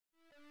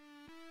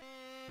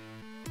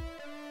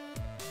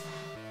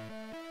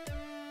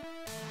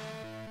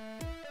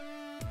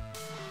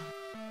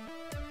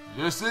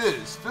This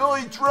is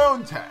Philly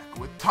Drone Tech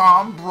with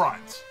Tom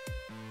Brunt.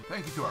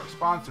 Thank you to our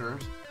sponsors,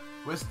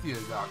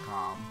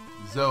 Wistia.com,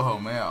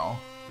 Zoho Mail,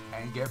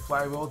 and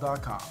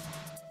GetFlywheel.com.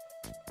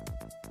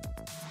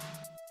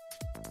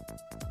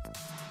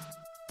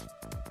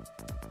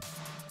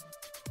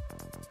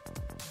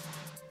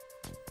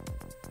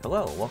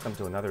 Hello, welcome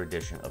to another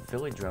edition of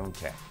Philly Drone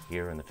Tech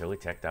here in the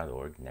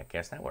PhillyTech.org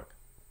Netcast Network.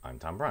 I'm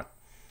Tom Brunt.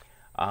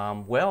 I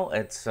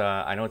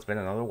know it's been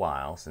another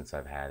while since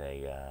I've had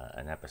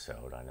an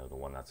episode. I know the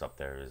one that's up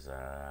there is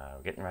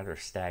getting rather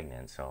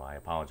stagnant, so I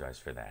apologize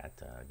for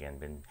that. Again,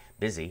 been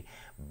busy,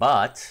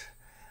 but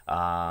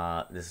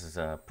this is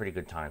a pretty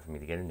good time for me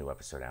to get a new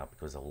episode out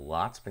because a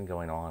lot's been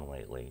going on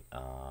lately,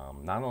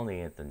 not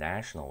only at the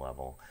national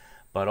level,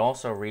 but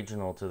also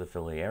regional to the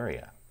Philly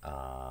area.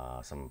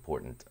 Some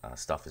important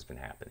stuff has been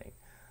happening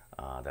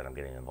that I'm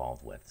getting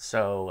involved with.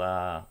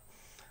 So,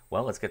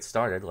 well, let's get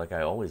started like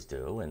I always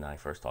do, and I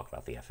first talk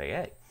about the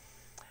FAA.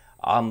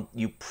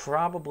 You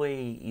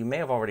may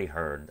have already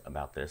heard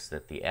about this,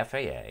 that the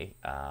FAA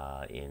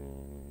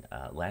in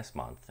last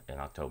month, in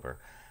October,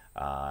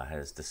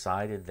 has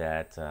decided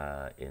that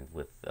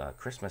with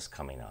Christmas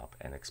coming up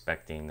and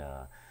expecting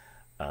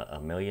a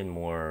million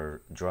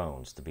more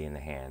drones to be in the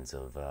hands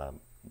of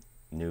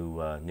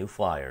new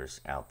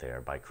flyers out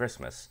there by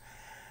Christmas,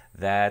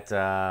 that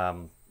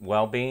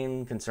while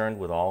being concerned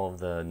with all of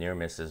the near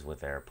misses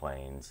with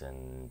airplanes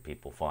and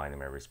people flying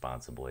them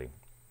irresponsibly,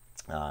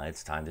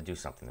 it's time to do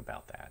something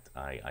about that.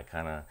 I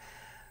kind of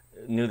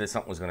knew that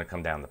something was going to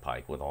come down the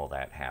pike with all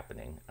that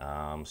happening.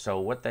 So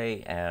what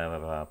they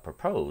have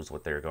proposed,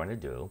 what they're going to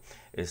do,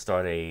 is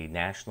start a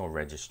national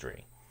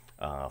registry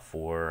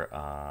for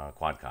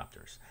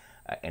quadcopters.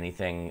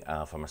 Anything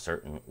from a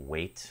certain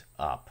weight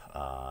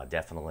up,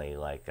 definitely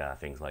like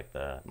things like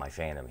my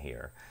Phantom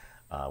here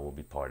will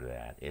be part of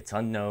that. It's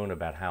unknown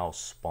about how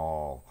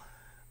small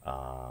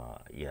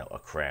a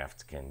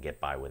craft can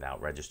get by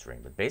without registering,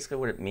 but basically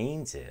what it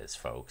means is,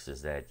 folks,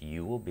 is that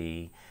you will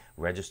be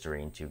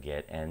registering to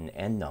get an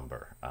N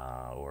number,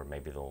 or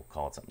maybe they'll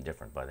call it something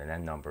different, but an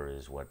N number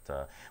is what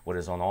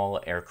is on all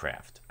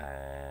aircraft,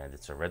 and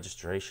it's a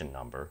registration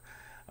number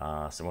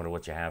similar to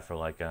what you have for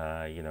like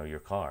your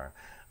car.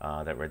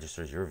 That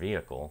registers your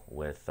vehicle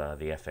with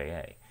the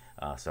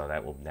FAA. So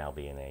that will now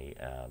be in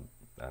a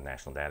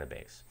national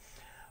database.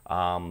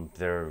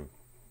 They're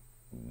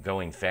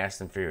going fast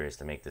and furious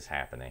to make this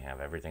happen. They have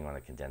everything on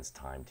a condensed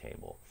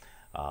timetable.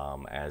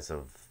 As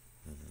of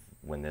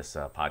when this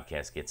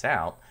podcast gets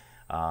out,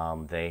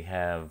 they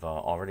have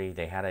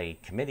they had a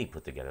committee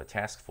put together, a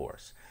task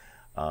force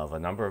of a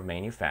number of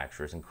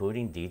manufacturers,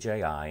 including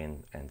DJI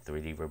and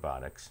 3D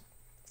Robotics,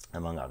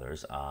 among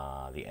others,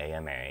 the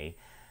AMA,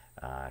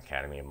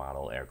 Academy of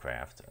Model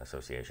Aircraft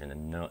Association,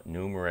 and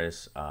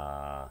numerous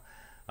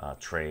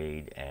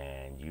trade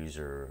and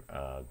user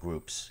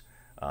groups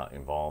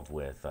involved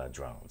with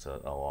drones,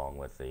 along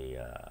with the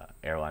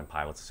Airline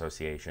Pilots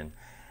Association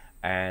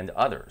and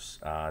others,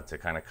 to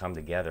kind of come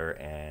together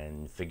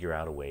and figure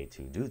out a way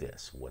to do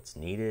this. What's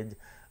needed,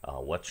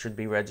 what should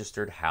be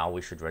registered, how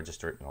we should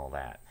register it, and all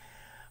that.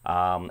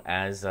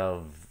 As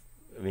of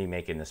me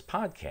making this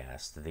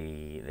podcast,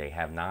 they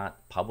have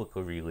not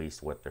publicly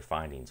released what their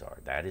findings are.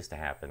 That is to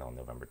happen on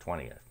November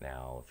 20th.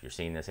 Now, if you're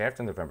seeing this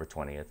after November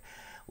 20th,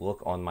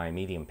 look on my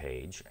Medium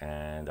page,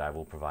 and I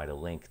will provide a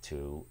link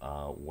to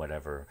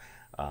whatever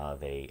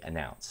they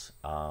announce.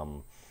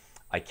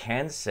 I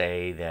can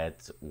say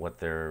that what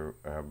they're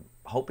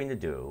hoping to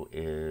do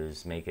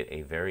is make it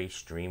a very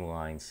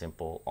streamlined,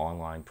 simple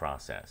online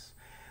process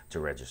to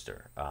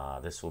register.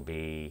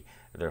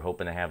 They're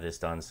hoping to have this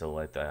done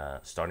so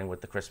that starting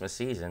with the Christmas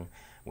season,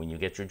 when you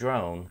get your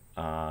drone,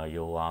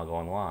 you'll log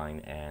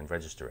online and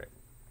register it.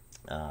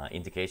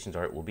 Indications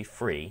are it will be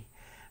free,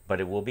 but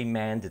it will be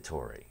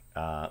mandatory,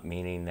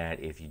 meaning that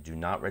if you do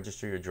not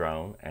register your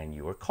drone and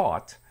you are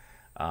caught,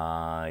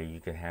 you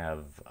can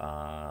have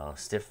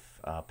stiff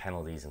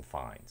penalties and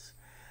fines.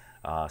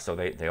 So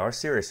they are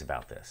serious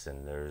about this,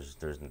 and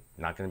there's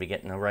not going to be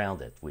getting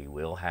around it. We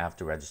will have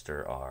to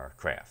register our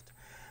craft.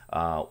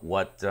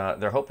 What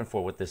they're hoping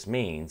for, what this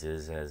means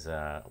is, as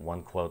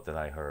one quote that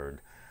I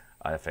heard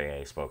a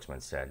FAA spokesman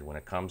said, when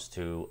it comes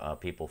to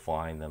people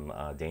flying them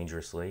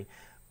dangerously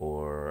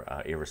or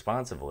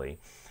irresponsibly,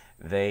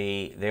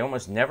 they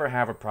almost never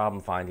have a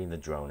problem finding the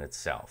drone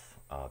itself,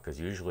 because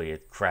usually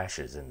it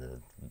crashes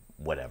into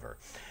whatever.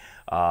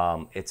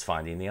 It's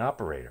finding the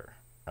operator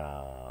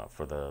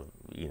for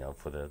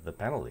the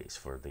penalties,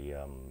 for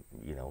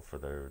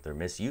their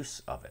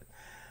misuse of it.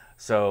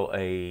 So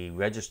a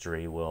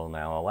registry will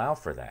now allow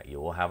for that. You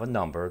will have a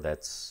number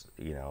that's,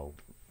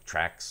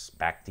 tracks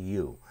back to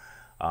you.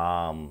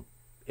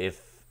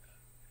 If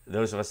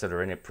those of us that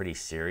are in it pretty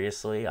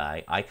seriously,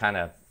 I kind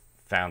of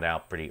found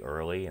out pretty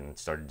early and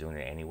started doing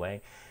it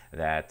anyway,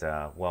 that,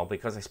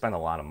 because I spent a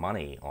lot of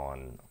money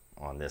on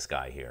this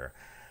guy here,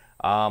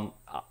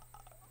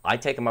 I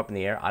take him up in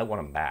the air, I want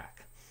him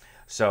back.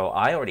 So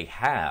I already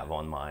have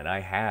on mine,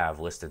 I have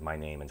listed my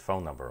name and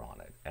phone number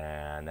on it.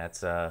 And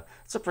it's a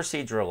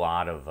procedure a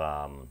lot of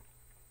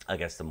I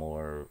guess the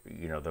more,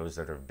 those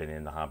that have been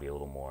in the hobby a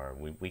little more,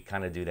 we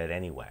kind of do that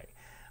anyway.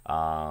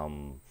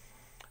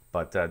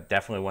 But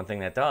definitely one thing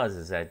that does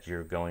is that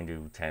you're going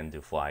to tend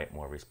to fly it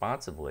more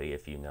responsibly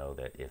if you know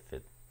that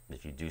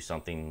if you do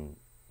something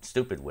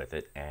stupid with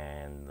it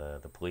and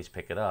the police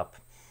pick it up,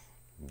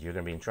 you're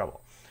going to be in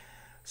trouble.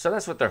 So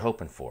that's what they're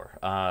hoping for.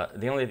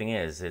 The only thing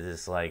is, it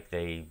is like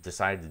they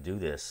decided to do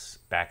this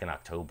back in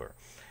October.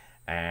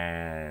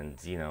 And,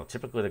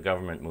 typically the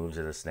government moves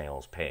at a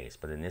snail's pace,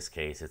 but in this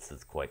case,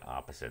 it's quite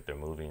opposite. They're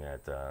moving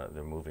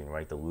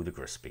right to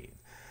ludicrous speed.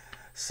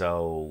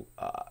 So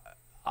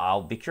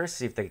I'll be curious to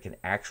see if they can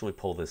actually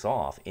pull this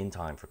off in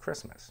time for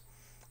Christmas.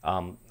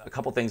 A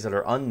couple things that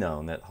are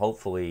unknown that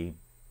hopefully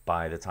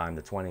by the time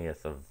the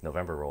 20th of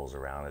November rolls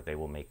around, that they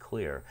will make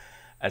clear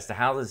as to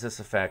how does this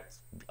affect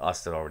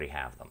us that already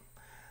have them.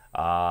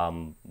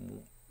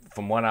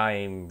 From what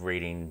I'm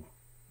reading,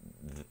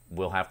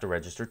 we'll have to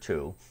register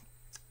too.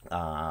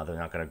 They're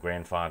not going to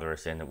grandfather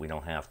us in that we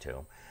don't have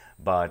to.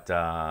 But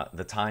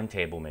the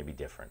timetable may be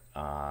different.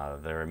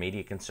 Their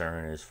immediate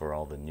concern is for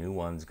all the new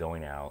ones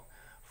going out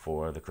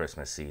for the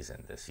Christmas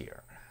season this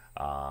year.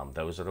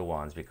 Those are the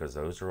ones, because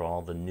those are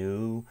all the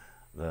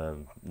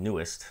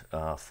newest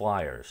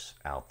flyers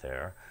out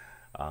there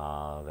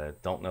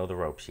that don't know the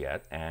ropes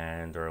yet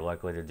and are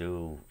likely to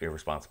do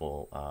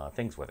irresponsible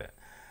things with it.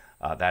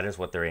 That is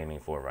what they're aiming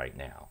for right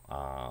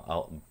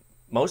now.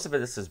 Most of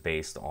this is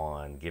based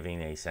on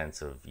giving a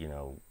sense of,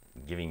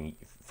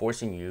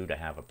 forcing you to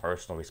have a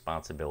personal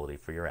responsibility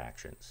for your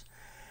actions.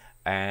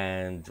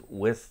 And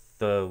with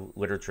the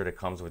literature that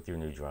comes with your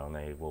new drone,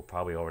 they will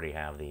probably already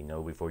have the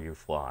Know Before You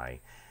Fly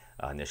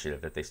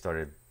initiative that they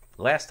started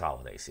last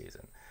holiday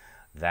season.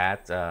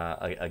 That,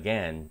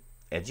 again,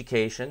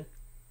 education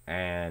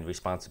and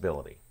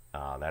responsibility.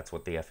 That's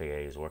what the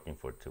FAA is working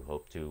for, to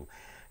hope to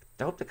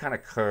kind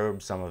of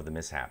curb some of the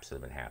mishaps that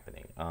have been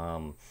happening.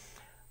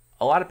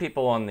 A lot of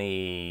people on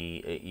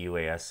the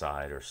UAS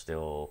side are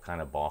still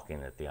kind of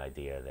balking at the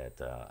idea that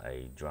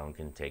a drone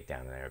can take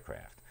down an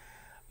aircraft.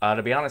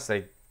 To be honest,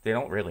 they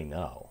don't really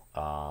know.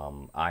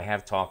 I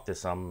have talked to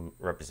some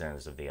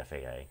representatives of the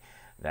FAA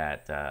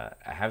that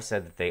have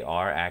said that they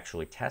are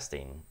actually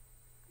testing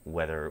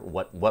what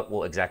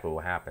exactly will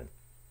happen.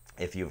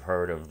 If you've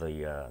heard of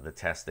the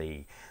test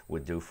they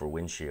would do for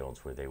windshields,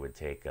 where they would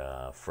take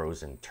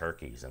frozen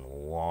turkeys and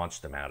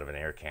launch them out of an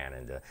air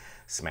cannon to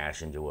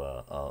smash into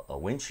a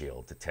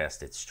windshield to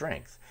test its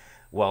strength.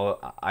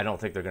 Well, I don't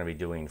think they're going to be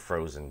doing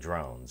frozen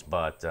drones,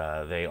 but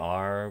they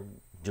are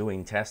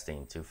doing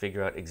testing to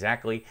figure out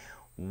exactly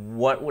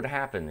what would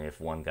happen if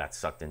one got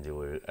sucked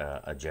into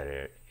a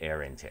jet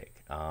air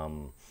intake.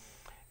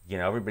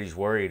 Everybody's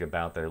worried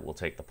about that it will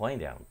take the plane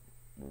down.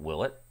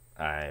 Will it?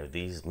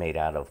 These made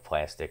out of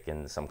plastic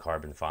and some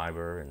carbon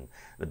fiber, and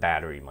the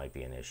battery might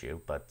be an issue.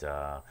 But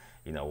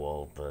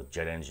will the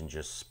jet engine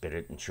just spit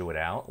it and chew it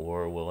out,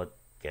 or will it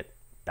get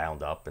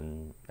bound up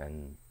and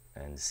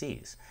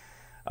seize?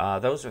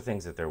 Those are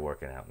things that they're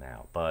working out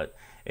now. But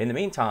in the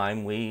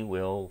meantime, we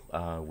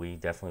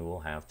definitely will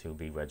have to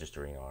be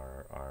registering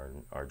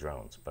our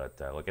drones.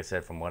 But like I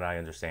said, from what I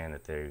understand,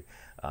 that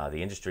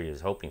the industry is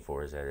hoping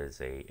for is that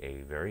it's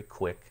a very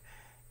quick,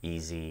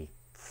 easy,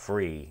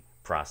 free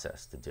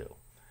process to do,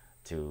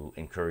 to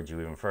encourage you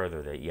even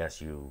further that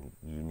yes, you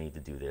need to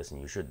do this and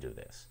you should do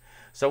this.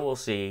 So we'll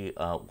see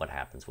what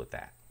happens with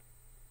that.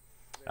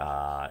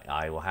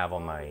 I will have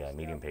on my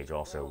Medium page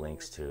also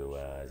links to,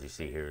 as you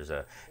see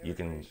here, you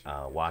can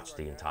watch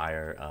the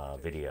entire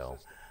video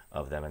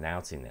of them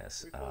announcing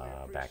this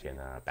back in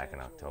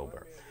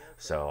October.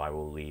 So I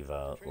will leave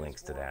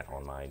links to that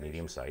on my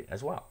Medium site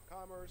as well.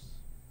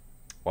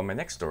 Well, my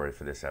next story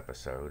for this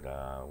episode,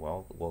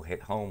 will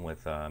hit home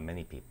with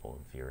many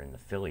people if you're in the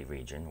Philly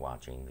region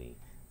watching the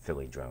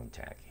Philly Drone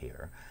Tech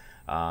here.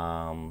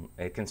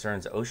 It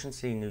concerns Ocean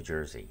City, New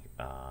Jersey,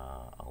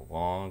 a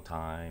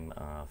long-time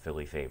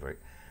Philly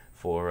favorite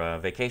for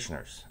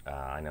vacationers.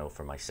 I know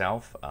for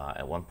myself,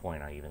 at one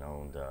point I even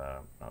owned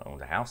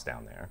a house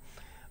down there,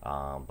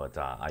 but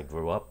I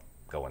grew up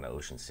going to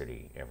Ocean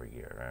City every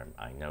year.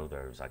 I know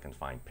I can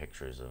find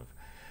pictures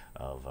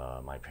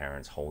of my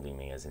parents holding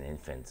me as an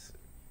infant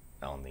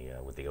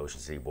with the Ocean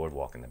City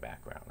boardwalk in the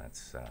background.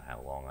 That's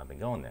how long I've been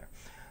going there.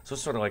 So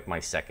it's sort of like my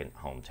second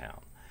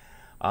hometown.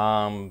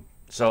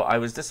 So I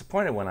was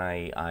disappointed when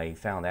I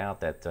found out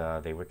that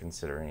they were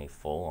considering a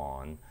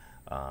full-on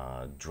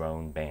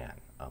drone ban,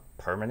 a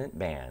permanent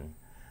ban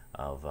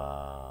of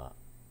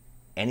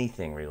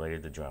anything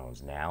related to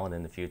drones now and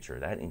in the future.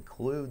 That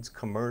includes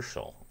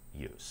commercial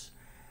use.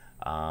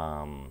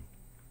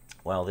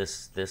 Well,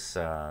 this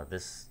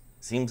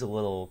seems a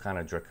little kind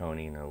of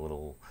draconian, a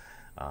little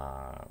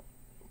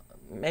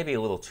maybe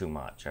a little too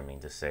much. I mean,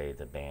 to say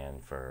the ban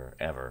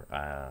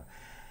forever,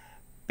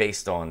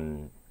 based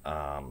on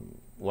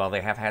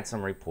they have had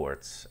some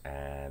reports,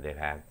 and they've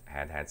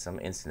had some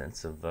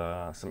incidents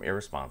of some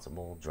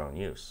irresponsible drone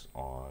use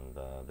on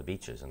the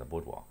beaches and the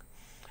boardwalk.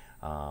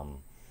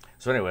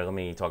 So anyway, let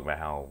me talk about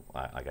how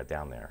I got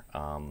down there.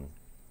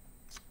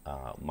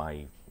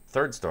 My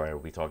third story,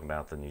 we'll be talking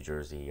about the New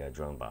Jersey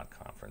Drone Bot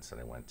Conference that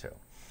I went to.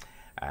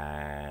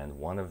 And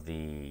one of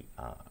the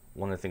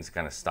things that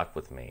kind of stuck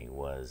with me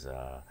was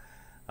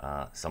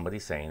somebody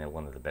saying that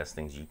one of the best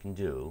things you can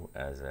do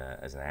as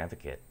an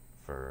advocate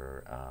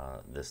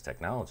for this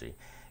technology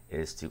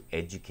is to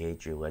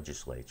educate your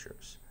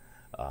legislatures.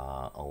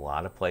 A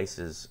lot of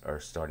places are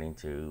starting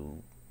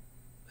to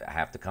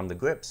have to come to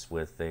grips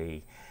with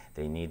they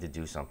need to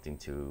do something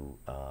to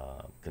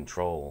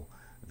control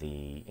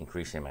the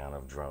increasing amount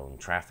of drone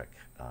traffic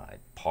at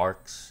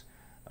parks,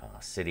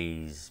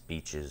 cities,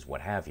 beaches, what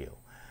have you.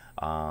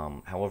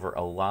 However,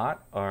 a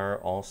lot are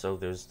also,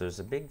 there's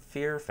a big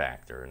fear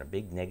factor and a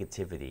big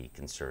negativity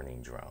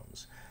concerning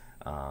drones,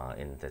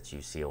 that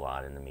you see a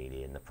lot in the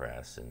media and the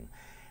press,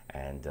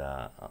 and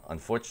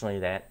unfortunately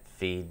that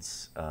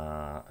feeds,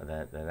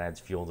 that adds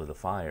fuel to the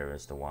fire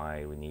as to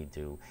why we need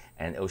to,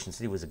 and Ocean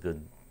City was a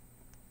good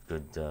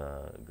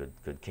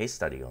case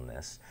study on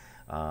this.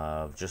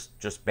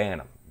 Just ban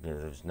them.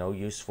 There's no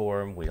use for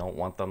them. We don't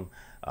want them.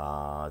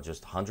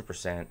 Just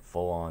 100%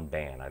 full-on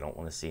ban. I don't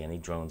want to see any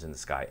drones in the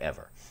sky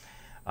ever.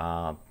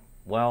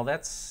 Well,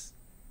 that's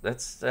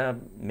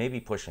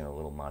maybe pushing a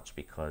little much,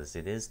 because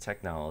it is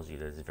technology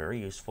that is very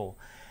useful,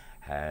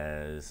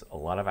 has a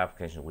lot of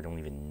applications we don't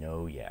even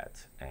know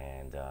yet.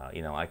 And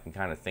you know, I can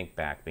kind of think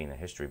back, being a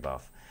history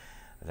buff,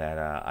 that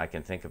I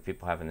can think of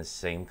people having the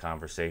same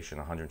conversation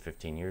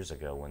 115 years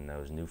ago when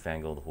those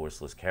newfangled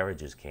horseless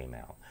carriages came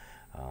out.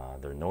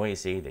 They're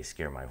noisy, they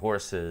scare my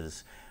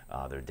horses,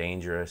 they're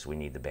dangerous, we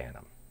need to ban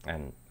them.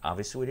 And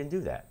obviously we didn't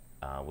do that.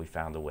 We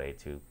found a way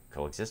to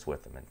coexist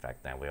with them. In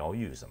fact, now we all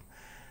use them.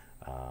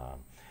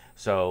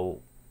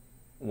 So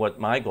what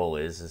my goal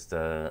is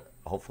to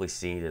hopefully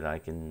see that I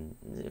can,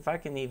 if I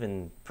can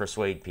even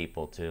persuade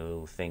people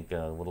to think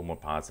a little more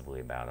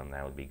positively about them,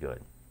 that would be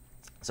good.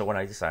 So what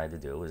I decided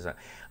to do is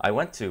I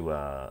went to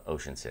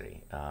Ocean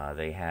City.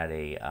 They had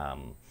a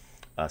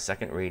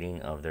second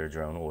reading of their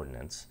drone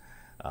ordinance.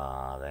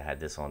 They had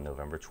this on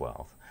November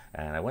 12th,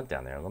 and I went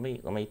down there. Let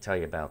me tell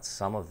you about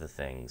some of the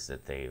things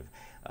that they've.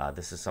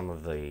 This is some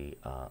of the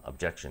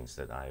objections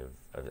that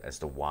as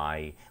to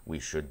why we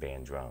should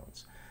ban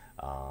drones.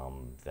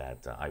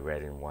 That I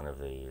read in one of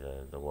the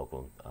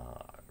local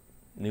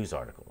news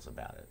articles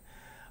about it.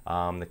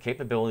 The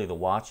capability to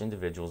watch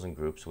individuals and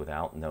groups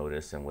without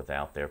notice and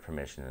without their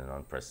permission in an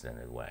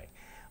unprecedented way.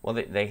 Well,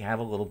 they have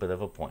a little bit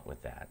of a point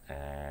with that,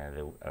 and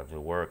there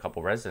were a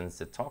couple residents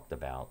that talked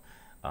about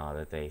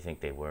that they think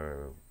they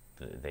were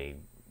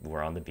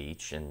on the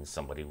beach and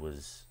somebody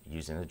was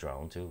using a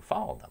drone to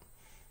follow them.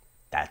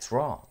 That's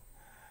wrong.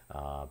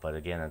 But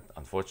again,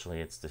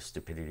 unfortunately, it's the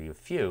stupidity of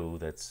few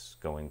that's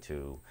going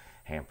to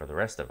hamper the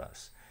rest of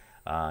us.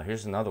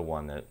 Here's another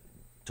one that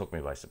took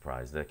me by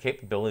surprise. The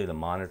capability to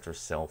monitor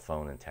cell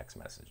phone and text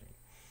messaging.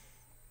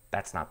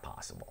 That's not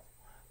possible.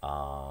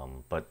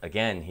 But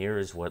again, here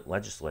is what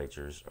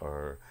legislatures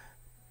are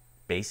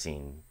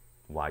basing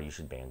why you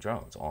should ban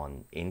drones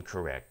on: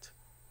 incorrect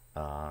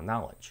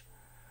knowledge.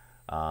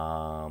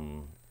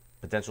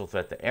 Potential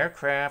threat to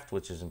aircraft,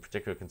 which is in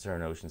particular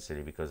concern Ocean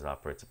City because it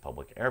operates a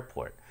public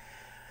airport.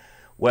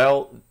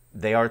 Well,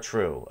 they are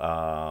true.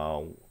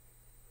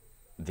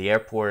 The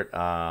airport,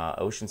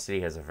 Ocean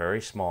City, has a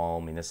very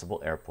small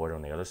municipal airport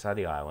on the other side of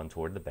the island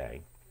toward the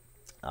bay.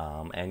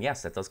 And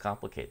yes, that does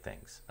complicate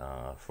things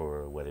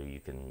for whether you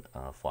can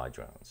fly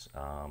drones.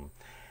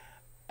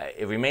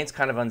 It remains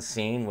kind of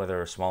unseen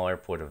whether a small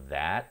airport of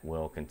that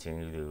will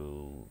continue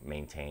to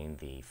maintain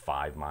the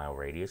 5-mile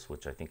radius,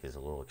 which I think is a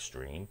little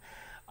extreme.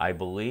 I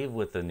believe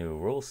with the new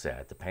rule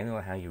set, depending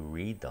on how you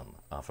read them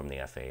from the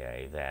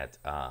FAA, that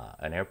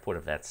an airport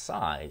of that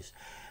size,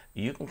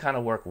 you can kind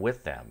of work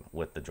with them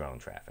with the drone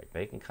traffic.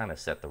 They can kind of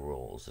set the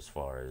rules as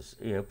far as,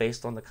 you know,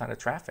 based on the kind of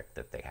traffic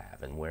that they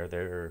have and where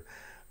their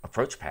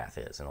approach path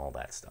is and all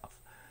that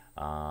stuff.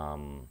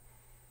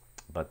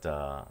 But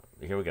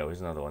here we go.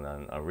 Here's another one.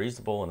 A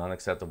reasonable and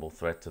unacceptable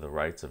threat to the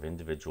rights of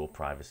individual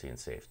privacy and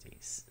safety.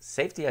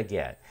 Safety I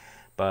get,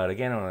 but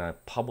again, on a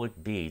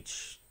public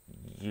beach,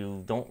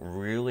 you don't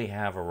really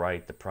have a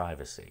right to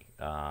privacy.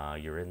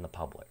 You're in the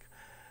public.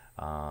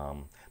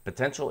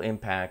 Potential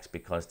impacts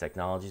because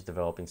technology is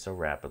developing so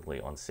rapidly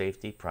on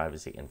safety,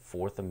 privacy, and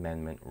Fourth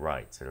Amendment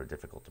rights that are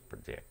difficult to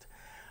predict.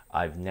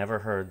 I've never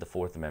heard the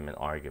Fourth Amendment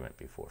argument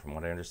before. From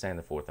what I understand,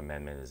 the Fourth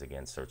Amendment is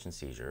against search and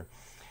seizure,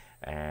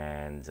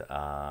 and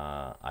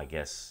I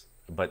guess,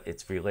 but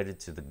it's related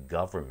to the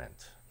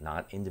government,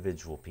 not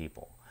individual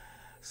people.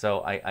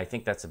 So I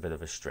think that's a bit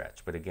of a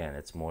stretch, but again,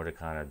 it's more to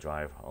kind of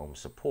drive home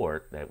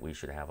support that we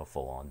should have a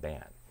full-on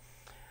ban.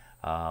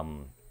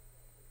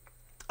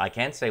 I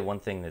can say one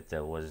thing that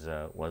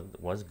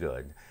was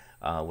good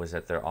was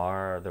that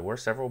there were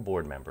several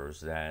board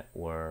members that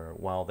were,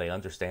 while they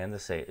understand the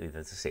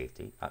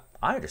safety,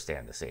 I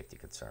understand the safety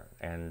concern,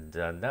 and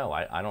no,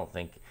 I don't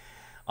think,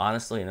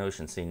 honestly, in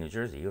Ocean City, New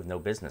Jersey, you have no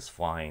business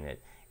flying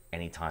it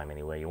anytime,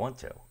 any way you want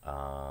to.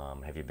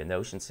 Have you been to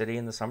Ocean City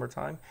in the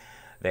summertime?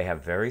 They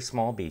have very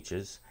small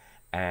beaches,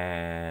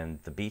 and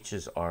the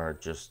beaches are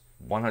just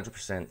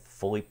 100%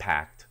 fully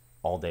packed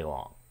all day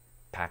long.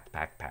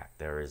 packed.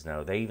 There is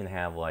no, they even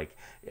have like,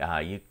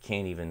 you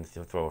can't even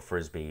throw a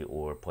frisbee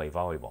or play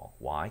volleyball.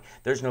 Why?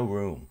 There's no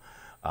room.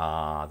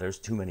 There's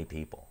too many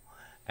people.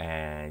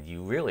 And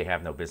you really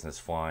have no business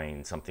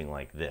flying something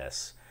like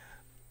this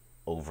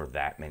over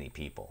that many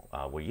people,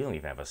 where you don't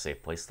even have a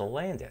safe place to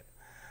land it.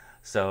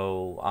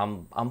 So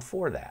I'm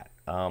for that.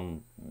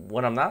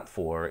 What I'm not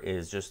for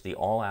is just the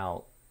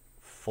all-out,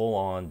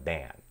 full-on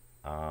ban.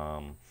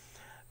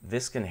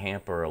 This can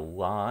hamper a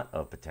lot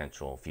of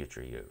potential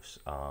future use.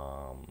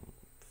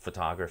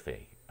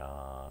 Photography,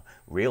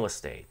 real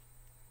estate.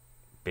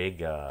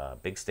 Big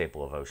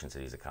staple of Ocean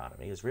City's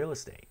economy is real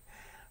estate,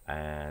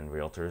 and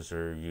realtors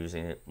are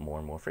using it more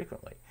and more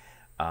frequently.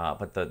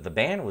 But the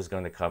ban was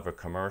going to cover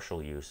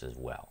commercial use as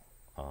well,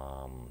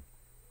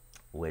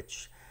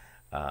 which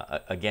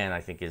again, I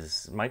think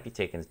might be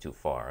taken too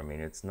far. I mean,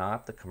 it's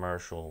not the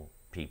commercial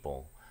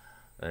people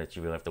that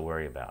you really have to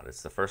worry about.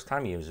 It's the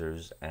first-time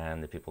users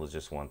and the people who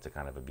just want to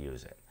kind of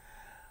abuse it.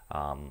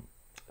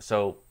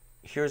 So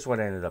here's what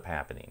ended up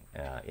happening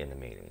in the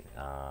meeting.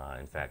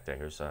 In fact,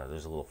 there's a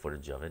little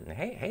footage of it, and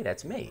hey,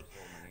 that's me.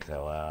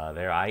 So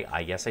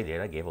I guess I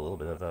did. I gave a little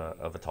bit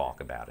of a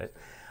talk about it.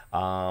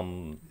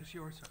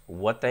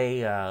 What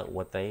they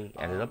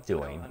ended up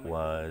doing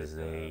was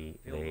they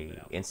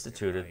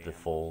instituted the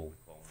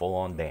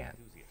full-on ban.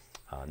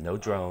 No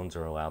drones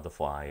are allowed to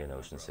fly in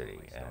Ocean City,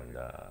 and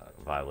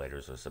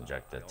violators are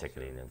subject to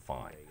ticketing and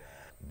fine.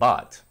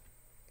 But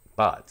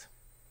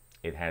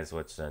it has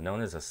what's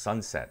known as a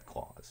sunset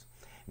clause,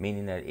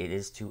 meaning that it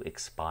is to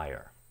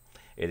expire.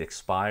 It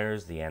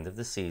expires the end of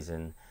the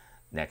season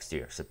next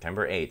year,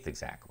 September 8th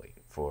exactly,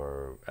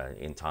 for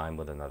in time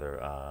with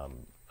another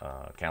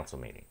council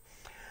meeting.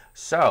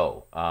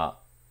 So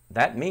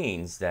that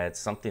means that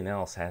something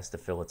else has to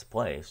fill its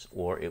place,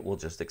 or it will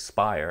just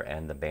expire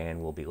and the ban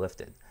will be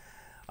lifted.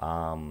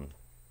 I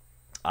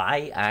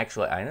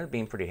ended up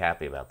being pretty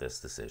happy about this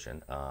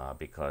decision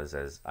because,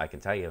 as I can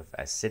tell you,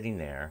 as sitting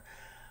there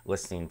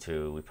listening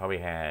to, we probably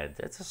had,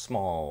 it's a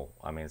small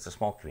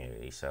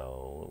community,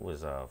 so it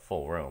was a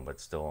full room, but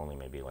still only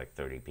maybe like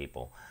 30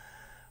 people.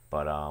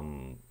 But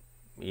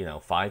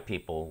 5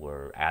 people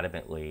were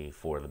adamantly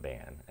for the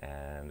ban,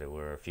 and there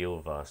were a few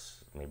of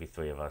us, maybe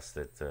 3 of us,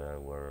 that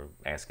were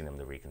asking them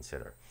to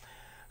reconsider.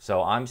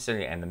 So I'm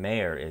sitting, and the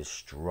mayor is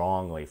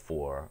strongly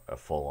for a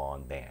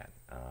full-on ban.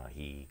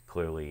 He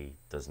clearly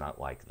does not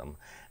like them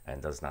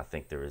and does not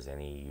think there is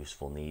any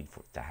useful need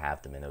to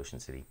have them in Ocean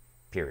City,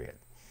 period.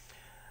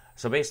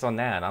 So based on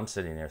that, I'm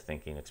sitting there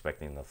thinking,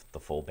 expecting the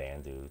full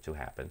ban to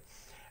happen.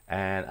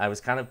 And I was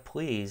kind of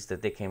pleased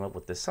that they came up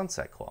with this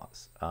sunset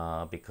clause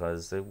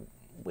because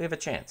we have a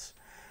chance.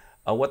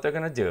 What they're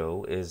going to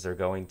do is they're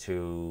going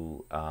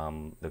to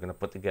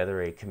put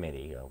together a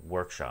committee, a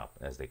workshop,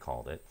 as they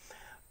called it,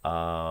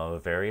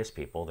 of various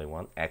people. They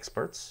want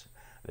experts,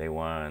 they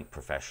want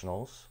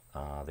professionals,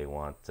 they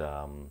want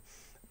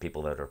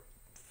people that are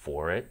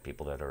for it,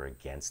 people that are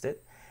against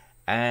it,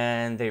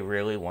 and they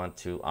really want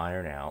to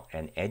iron out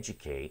and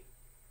educate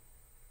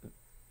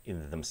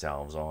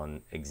themselves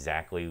on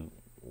exactly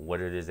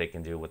what it is they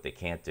can do, what they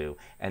can't do,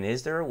 and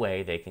is there a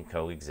way they can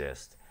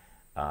coexist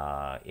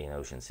in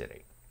Ocean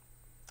City.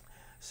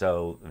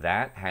 So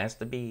that has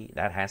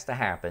to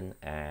happen,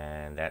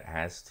 and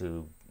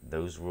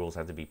those rules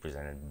have to be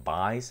presented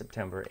by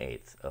September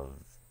 8th of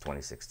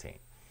 2016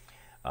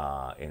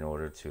 in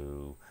order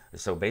to,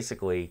 so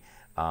basically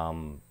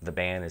the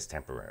ban is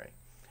temporary.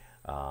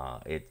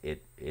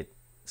 It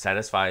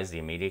satisfies the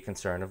immediate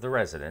concern of the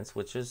residents,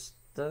 which is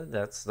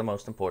that's the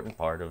most important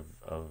part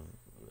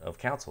of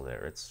council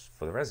there. It's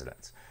for the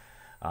residents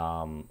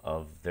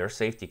of their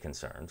safety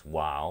concerns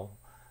while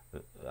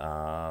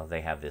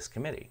they have this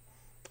committee.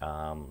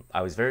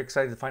 I was very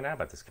excited to find out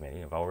about this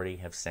committee. I've already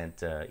have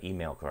sent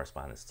email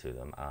correspondence to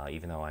them.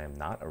 Even though I am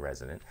not a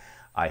resident,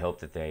 I hope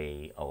that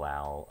they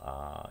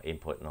allow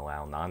input and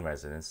allow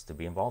non-residents to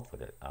be involved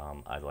with it.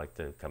 I'd like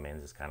to come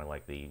in as kind of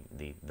like the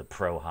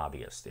pro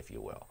hobbyist, if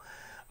you will,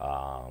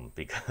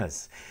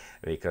 because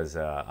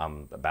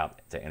I'm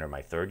about to enter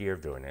my 3rd year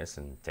of doing this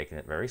and taking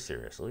it very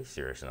seriously,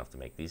 serious enough to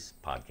make these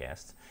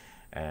podcasts.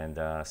 And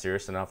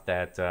serious enough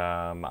that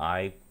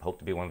I hope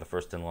to be one of the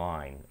first in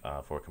line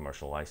for a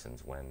commercial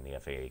license when the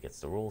FAA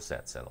gets the rule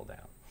set settled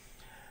down.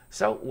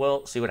 So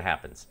we'll see what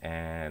happens.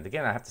 And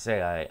again, I have to say,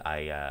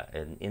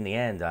 in the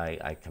end,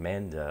 I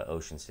commend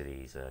Ocean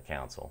City's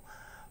council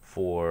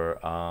for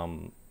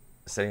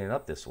setting it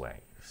up this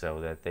way, so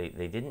that they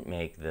didn't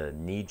make the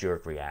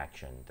knee-jerk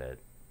reaction that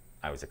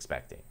I was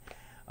expecting.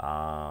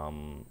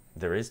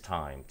 There is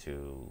time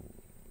to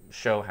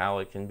show how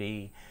it can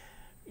be,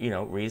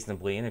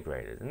 reasonably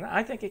integrated. And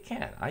I think it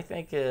can. I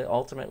think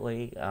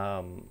ultimately,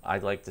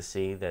 I'd like to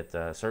see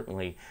that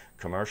certainly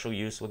commercial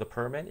use with a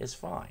permit is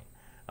fine.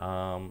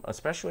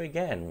 Especially,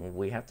 again,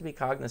 we have to be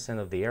cognizant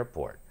of the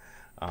airport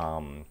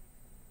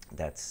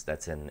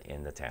that's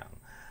in the town.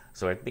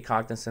 So I have to be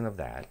cognizant of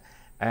that.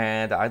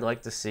 And I'd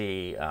like to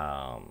see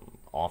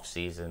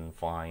off-season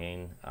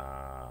flying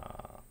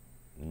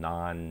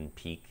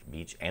non-peak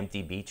beach,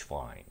 empty beach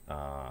flying.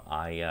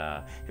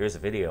 Here's a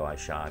video I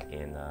shot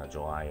in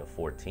July of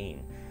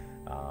 14.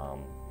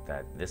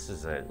 That this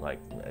is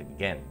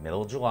again,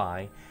 middle of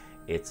July.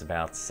 It's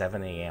about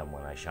 7 a.m.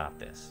 when I shot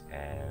this,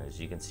 and as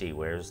you can see,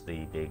 where's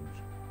the big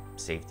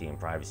safety and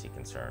privacy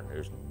concern?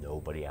 There's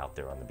nobody out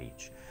there on the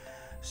beach.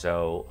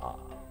 So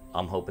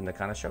I'm hoping to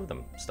kind of show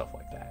them stuff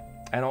like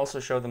that, and also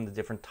show them the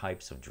different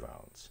types of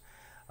drones.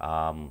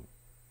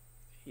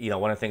 You know,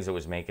 one of the things that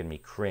was making me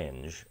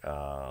cringe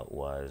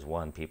was,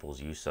 one,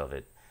 people's use of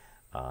it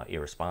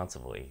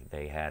irresponsibly.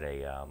 They had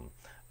a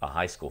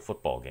high school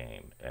football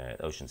game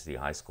at Ocean City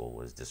High School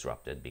was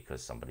disrupted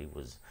because somebody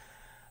was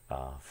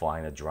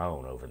flying a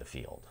drone over the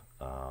field.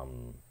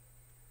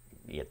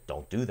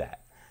 Don't do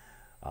that.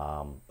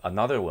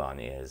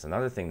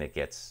 Another thing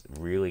that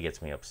really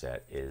gets me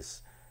upset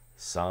is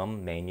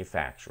some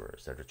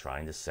manufacturers that are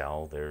trying to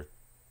sell their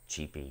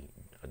cheapy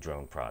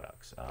drone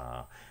products,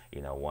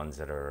 you know, ones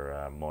that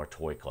are more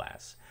toy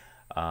class.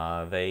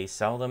 They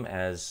sell them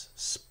as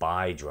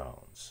spy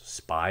drones,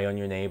 spy on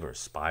your neighbors,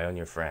 spy on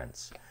your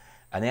friends.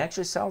 And they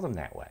actually sell them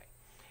that way.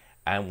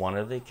 And one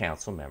of the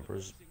council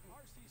members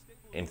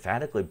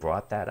emphatically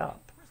brought that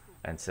up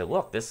and said,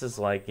 look, this is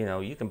like, you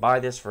know, you can buy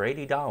this for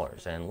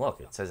 $80. And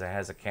look, it says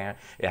it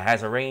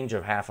has a range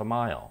of half a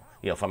mile.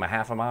 You know, from a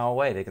half a mile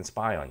away, they can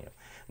spy on you.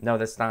 No,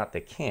 that's not,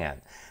 they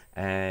can't.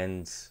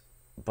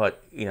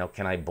 But, you know,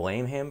 can I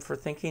blame him for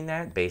thinking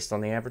that based on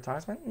the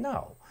advertisement?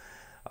 No.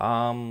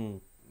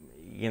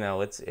 You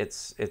know,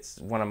 it's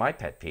one of my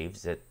pet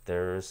peeves that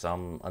there are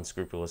some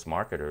unscrupulous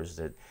marketers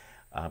that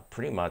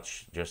pretty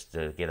much just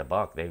to get a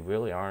buck, they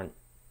really aren't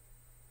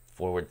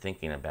forward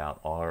thinking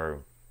about our,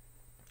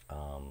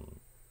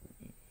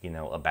 you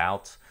know,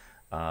 about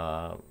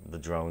the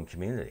drone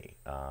community,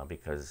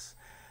 because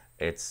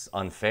it's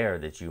unfair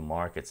that you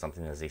market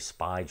something as a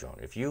spy drone.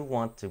 If you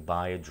want to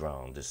buy a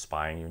drone to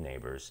spy on your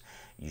neighbors,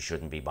 you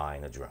shouldn't be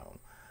buying a drone.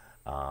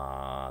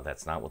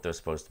 That's not what they're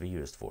supposed to be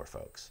used for,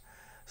 folks.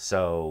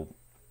 So,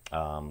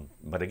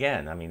 but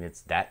again, I mean,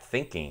 it's that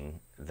thinking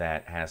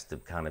that has to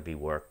kind of be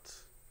worked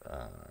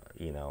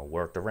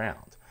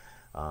around.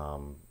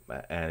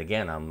 And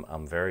again,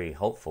 I'm very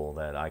hopeful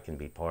that I can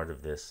be part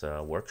of this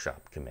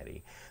workshop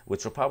committee,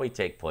 which will probably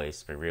take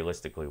place, but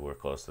realistically, we're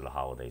close to the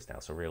holidays now,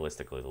 so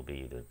realistically, it'll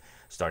be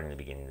starting the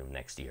beginning of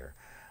next year.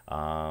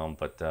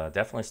 But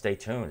definitely stay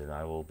tuned, and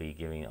I will be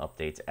giving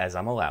updates as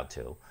I'm allowed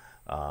to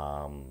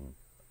on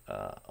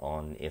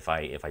if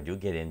I do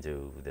get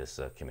into this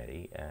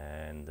committee,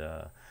 and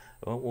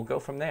we'll go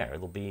from there.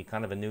 It'll be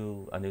kind of a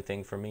new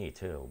thing for me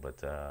too,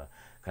 but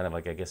kind of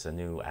like, I guess, a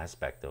new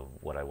aspect of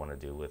what I want to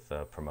do with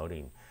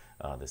promoting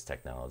this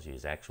technology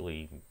is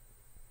actually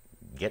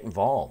get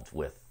involved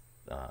with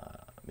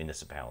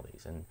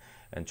municipalities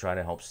and try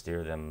to help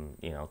steer them,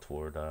 you know,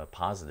 toward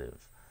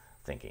positive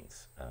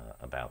thinkings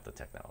about the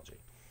technology.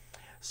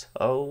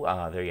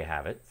 So there you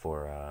have it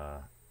for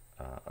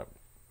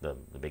the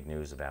big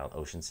news about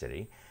Ocean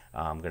City.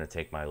 I'm going to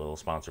take my little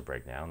sponsor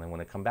break now, and then when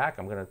I come back,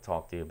 I'm going to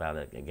talk to you about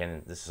it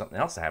again. This is something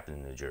else that happened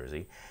in New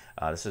Jersey.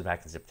 This was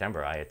back in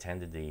September. I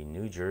attended the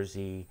New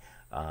Jersey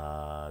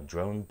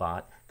Drone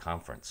Bot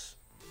Conference.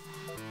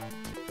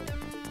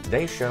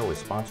 Today's show is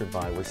sponsored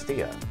by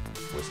Wistia.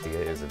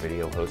 Wistia is a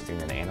video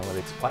hosting and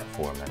analytics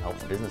platform that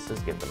helps businesses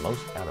get the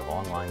most out of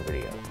online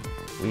video.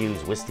 We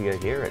use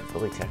Wistia here at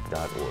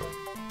PhillyTech.org.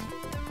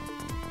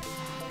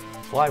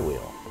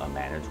 Flywheel, a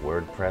managed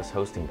WordPress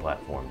hosting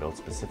platform built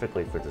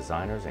specifically for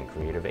designers and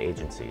creative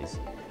agencies,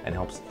 and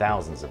helps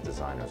thousands of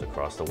designers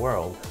across the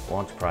world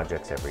launch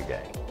projects every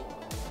day.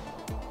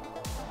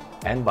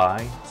 And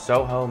by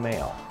Soho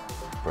Mail,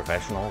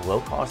 professional,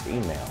 low-cost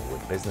email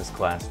with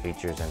business-class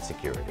features and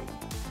security.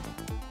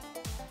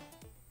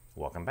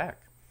 Welcome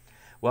back.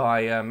 Well,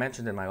 I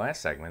mentioned in my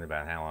last segment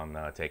about how I'm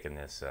taking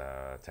this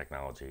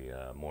technology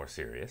more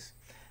serious.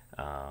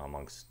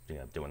 Amongst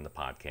doing the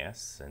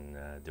podcasts and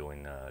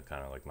doing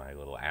kind of like my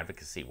little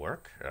advocacy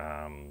work.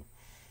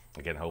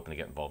 Again, hoping to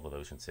get involved with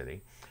Ocean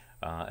City.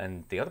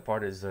 And the other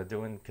part is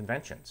doing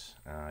conventions.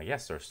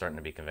 Yes, there are starting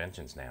to be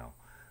conventions now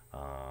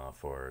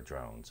for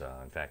drones.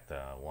 In fact,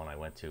 one I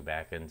went to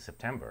back in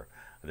September.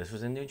 This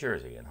was in New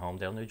Jersey, in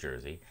Homedale, New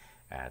Jersey,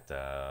 at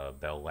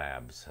Bell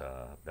Labs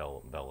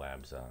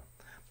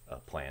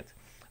plant.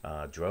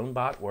 Drone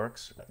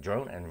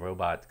and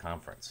Robot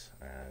Conference.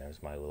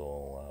 There's my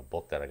little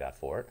book that I got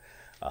for it.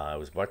 It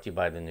was brought to you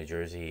by the New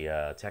Jersey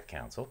Tech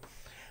Council.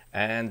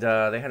 And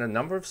they had a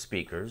number of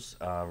speakers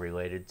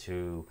related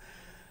to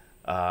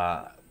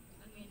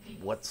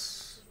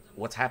what's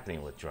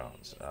happening with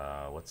drones.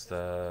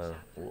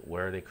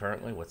 Where are they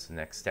currently? What's the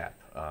next step?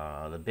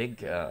 The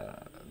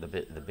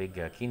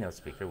big keynote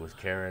speaker was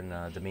Karen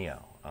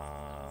DeMio,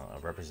 a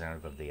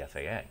representative of the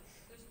FAA.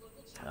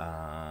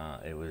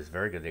 It was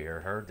very good to hear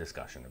her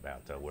discussion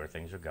about where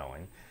things are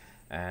going,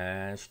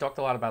 and she talked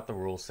a lot about the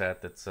rule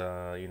set that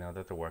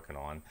they're working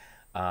on.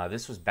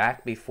 This was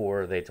back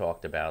before they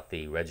talked about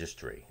the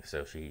registry,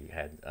 so she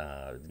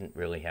didn't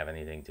really have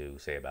anything to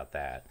say about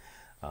that.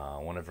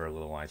 One of her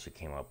little lines she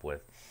came up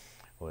with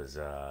was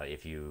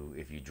if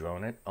you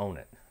drone it, own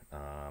it,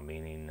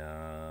 meaning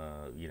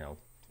you know,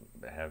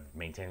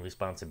 maintain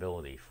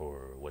responsibility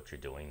for what you're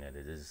doing. That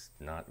it is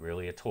not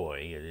really a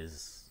toy; it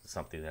is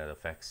something that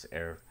affects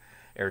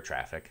air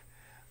traffic.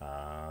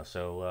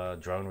 So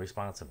drone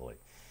responsibly.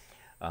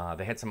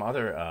 They had some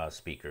other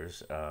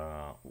speakers.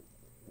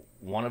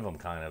 One of them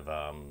kind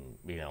of,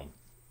 you know,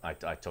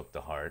 I took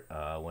to heart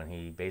when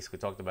he basically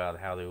talked about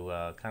how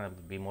to kind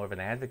of be more of an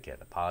advocate,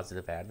 a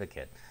positive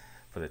advocate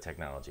for the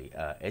technology.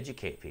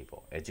 Educate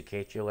people,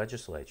 educate your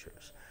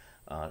legislatures,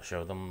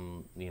 show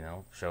them, you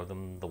know, show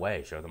them the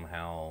way, show them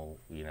how,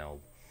 you know,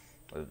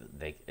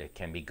 it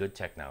can be good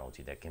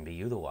technology that can be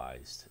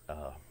utilized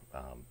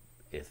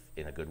if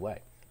in a good way.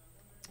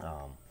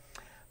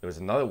 There was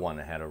another one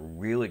that had a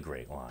really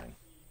great line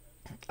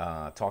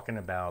talking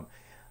about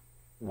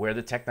where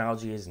the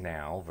technology is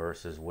now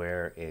versus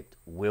where it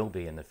will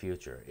be in the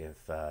future.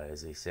 If,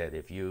 as he said,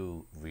 if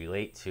you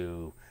relate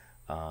to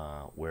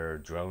where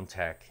drone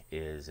tech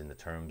is in the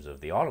terms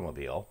of the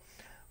automobile,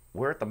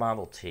 we're at the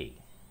Model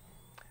T.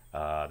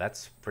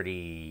 That's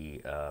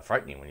pretty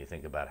frightening when you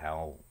think about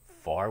how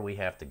far we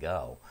have to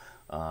go,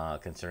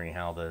 considering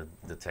how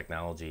the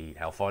technology,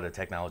 how far the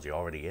technology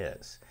already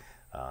is.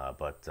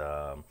 But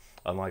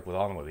unlike with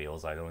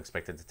automobiles, I don't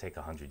expect it to take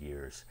 100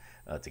 years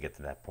to get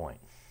to that point.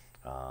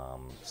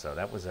 So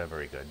that was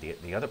very good.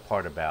 The other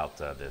part about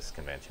this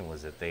convention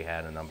was that they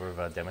had a number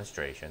of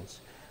demonstrations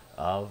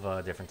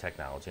of different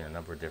technology and a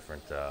number of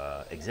different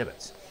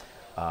exhibits.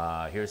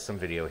 Here's some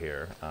video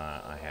here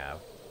I have.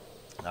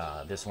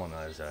 This one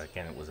was,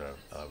 again, it was a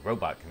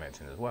robot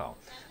convention as well.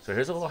 So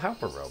here's a little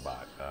helper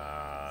robot.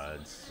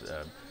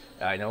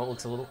 I know it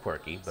looks a little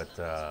quirky, but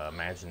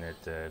imagine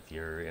it if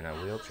you're in a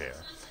wheelchair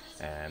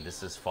and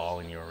this is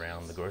following you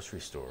around the grocery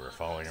store or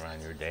following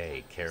around your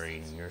day,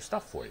 carrying your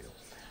stuff for you.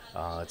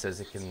 It says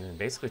it can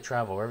basically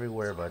travel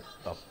everywhere but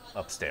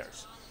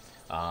upstairs.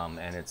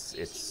 And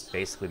it's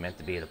basically meant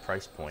to be at a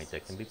price point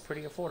that can be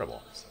pretty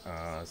affordable.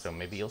 So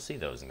maybe you'll see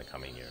those in the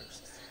coming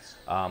years.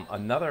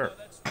 Another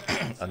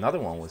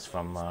one was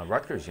from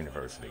Rutgers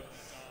University.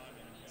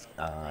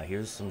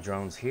 Here's some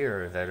drones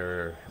here that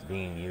are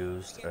being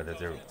used, or that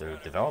they're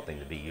developing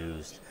to be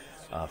used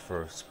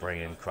for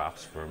spraying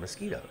crops for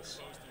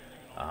mosquitoes.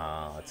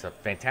 It's a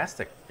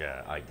fantastic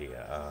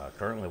idea.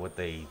 Currently what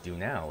they do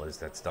now is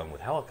that's done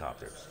with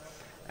helicopters.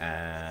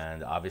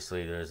 And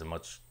obviously there's a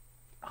much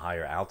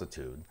higher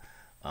altitude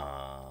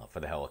for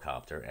the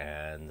helicopter,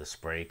 and the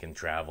spray can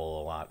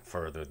travel a lot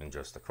further than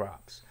just the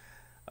crops.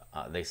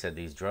 They said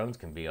these drones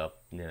can be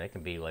up, you know, they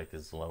can be like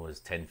as low as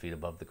 10 feet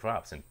above the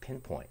crops and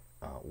pinpoint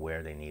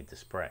where they need to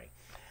spray.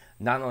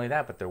 Not only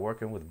that, but they're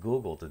working with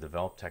Google to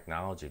develop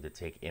technology to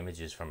take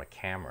images from a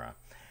camera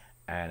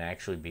and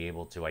actually be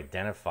able to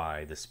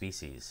identify the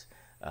species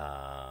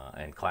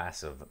and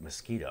class of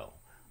mosquito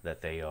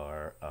that they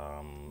are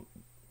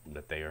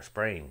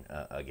spraying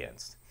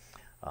against.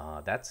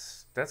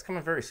 That's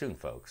coming very soon,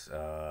 folks.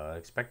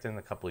 Expect in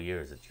a couple of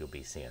years that you'll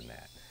be seeing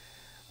that.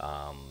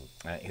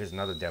 Here's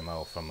another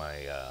demo from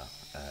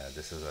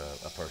this is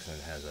a person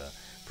that has a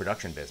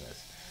production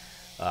business.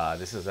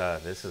 This is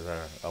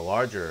a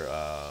larger,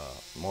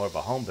 more of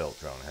a home-built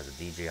drone. It has a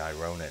DJI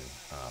Ronin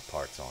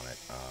parts on it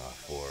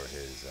for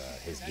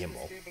his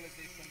gimbal.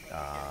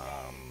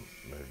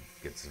 It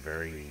gets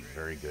very,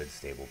 very good,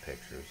 stable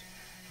pictures.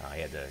 I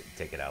had to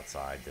take it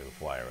outside to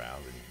fly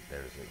around, and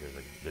there's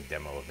a good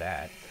demo of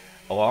that.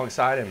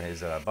 Alongside him,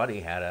 his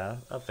buddy had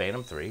a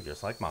Phantom 3,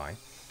 just like mine.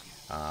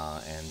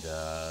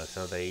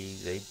 So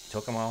they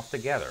took them off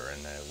together,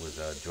 and it was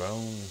a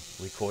drone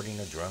recording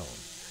a drone.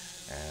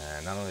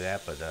 And not only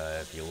that, but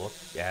if you look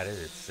at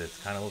it, it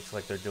kind of looks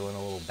like they're doing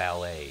a little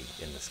ballet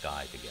in the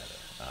sky together.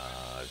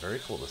 Very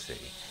cool to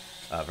see.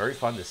 Very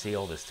fun to see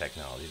all this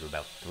technology. There were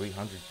about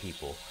 300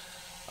 people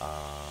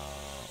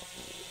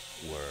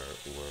were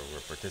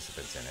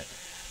participants in it.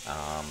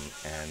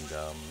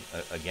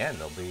 Again,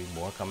 there'll be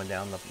more coming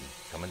down the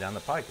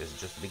pike. This is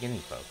just the beginning,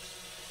 folks.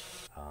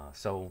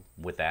 So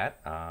with that,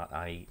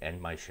 I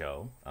end my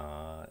show,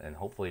 and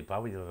hopefully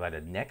probably by the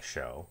next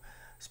show,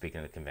 speaking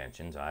of the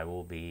conventions, I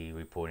will be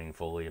reporting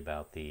fully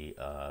about the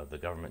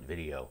Government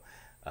Video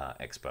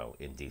Expo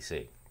in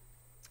DC.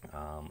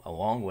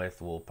 Along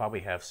with, we'll probably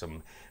have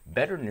some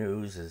better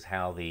news as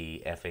how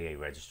the FAA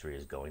registry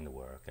is going to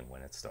work and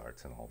when it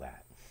starts and all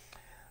that.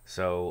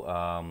 So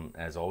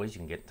as always, you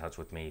can get in touch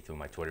with me through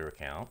my Twitter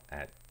account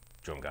at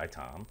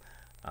DroneGuyTom.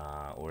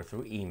 Or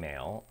through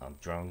email,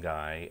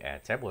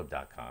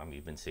 droneguy@tabloid.com.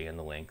 You've been seeing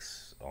the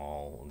links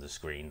all on the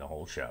screen the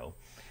whole show.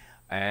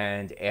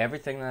 And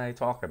everything that I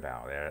talk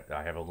about,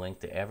 I have a link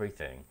to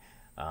everything,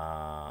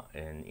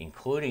 and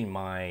including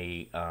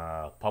my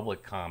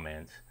public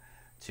comment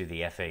to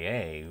the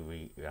FAA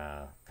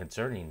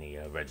concerning the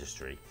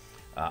registry.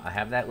 I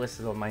have that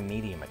listed on my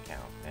Medium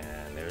account,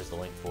 and there's the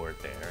link for it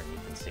there, and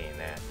you've been seeing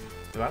that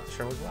throughout the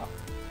show as well.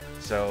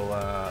 So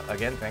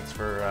again, thanks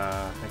for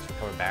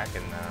coming back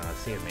and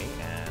seeing me,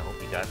 and I hope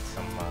you got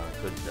some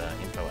good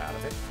info out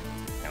of it,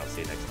 and I'll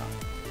see you next time.